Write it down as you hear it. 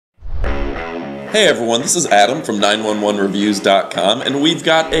Hey everyone, this is Adam from 911reviews.com, and we've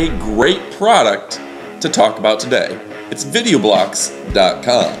got a great product to talk about today. It's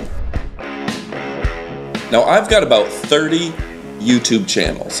Videoblocks.com. Now I've got about 30 YouTube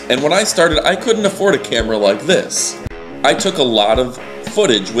channels, and when I started I couldn't afford a camera like this. I took a lot of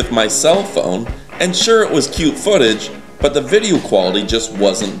footage with my cell phone, and sure, it was cute footage, but the video quality just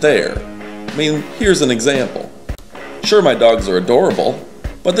wasn't there. I mean, here's an example. Sure, my dogs are adorable,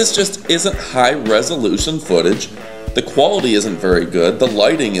 but this just isn't high-resolution footage. The quality isn't very good, the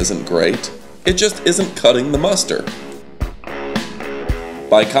lighting isn't great. It just isn't cutting the mustard.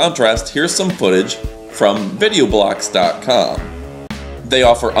 By contrast, here's some footage from Videoblocks.com. They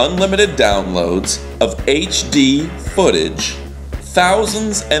offer unlimited downloads of HD footage,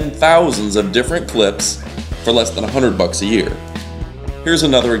 thousands and thousands of different clips for less than $100 a year. Here's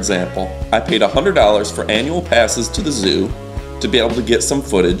another example. I paid $100 for annual passes to the zoo to be able to get some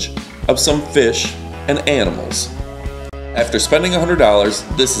footage of some fish and animals. After spending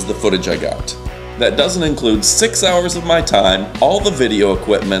 $100, this is the footage I got. That doesn't include 6 hours of my time, all the video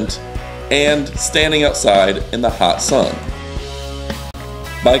equipment, and standing outside in the hot sun.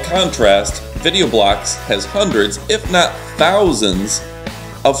 By contrast, Videoblocks has hundreds, if not thousands,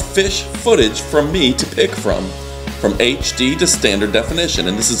 of fish footage from me to pick from HD to standard definition,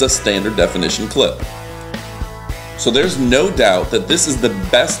 and this is a standard definition clip. So there's no doubt that this is the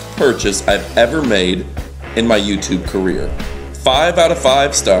best purchase I've ever made in my YouTube career. 5 out of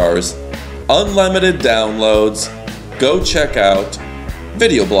 5 stars, unlimited downloads. Go check out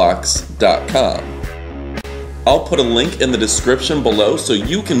Videoblocks.com. I'll put a link in the description below so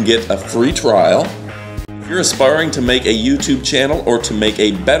you can get a free trial. If you're aspiring to make a YouTube channel or to make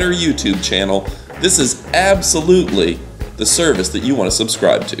a better YouTube channel, this is absolutely the service that you want to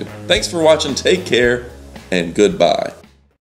subscribe to. Thanks for watching, take care, and goodbye.